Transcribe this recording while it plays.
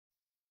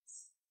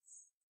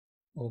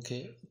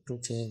Okay, to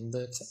change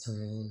the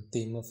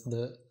theme of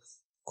the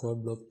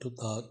code block to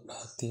dark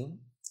theme,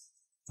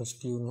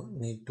 first you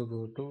need to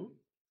go to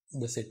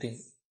the setting,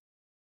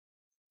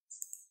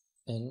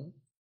 and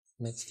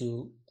next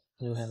you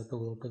have to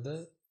go to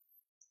the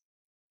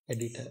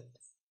editor.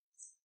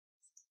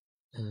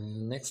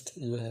 Next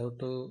you have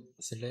to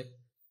select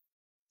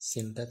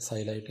syntax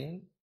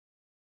highlighting,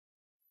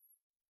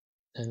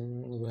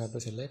 and you have to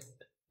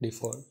select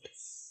default,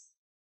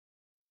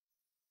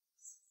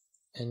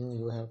 and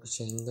you have to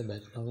change the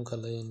background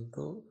color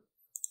into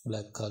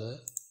black color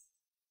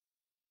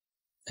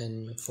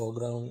and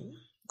foreground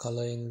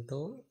color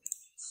into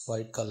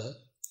white color.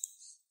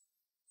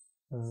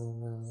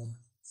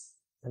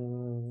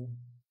 And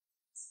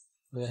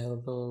we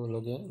have to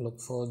look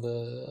for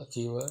the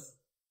keyword.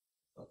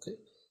 Okay,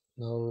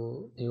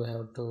 now you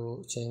have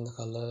to change the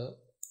color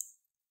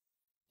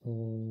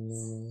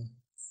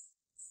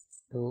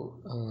to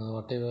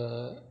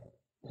whatever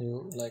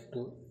you like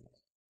to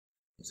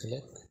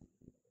select.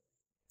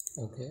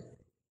 Okay,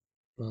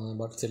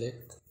 but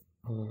select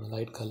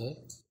light color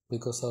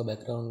because our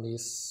background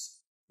is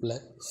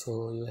black,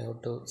 so you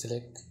have to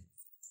select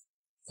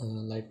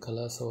light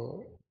color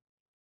so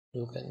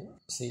you can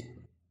see.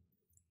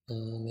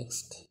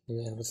 Next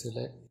you have to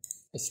select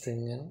a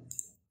string and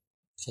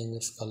change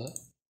its color.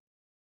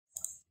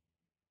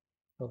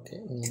 Okay,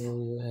 now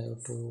you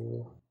have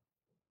to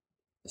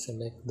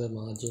select the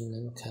margin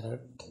and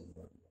caret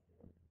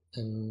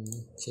and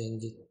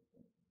change it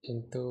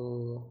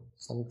into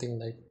something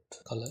light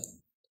color.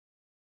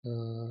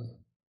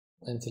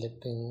 I'm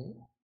selecting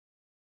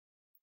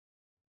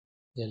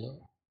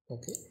yellow.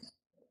 Okay,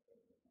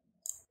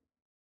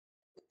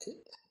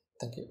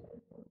 thank you.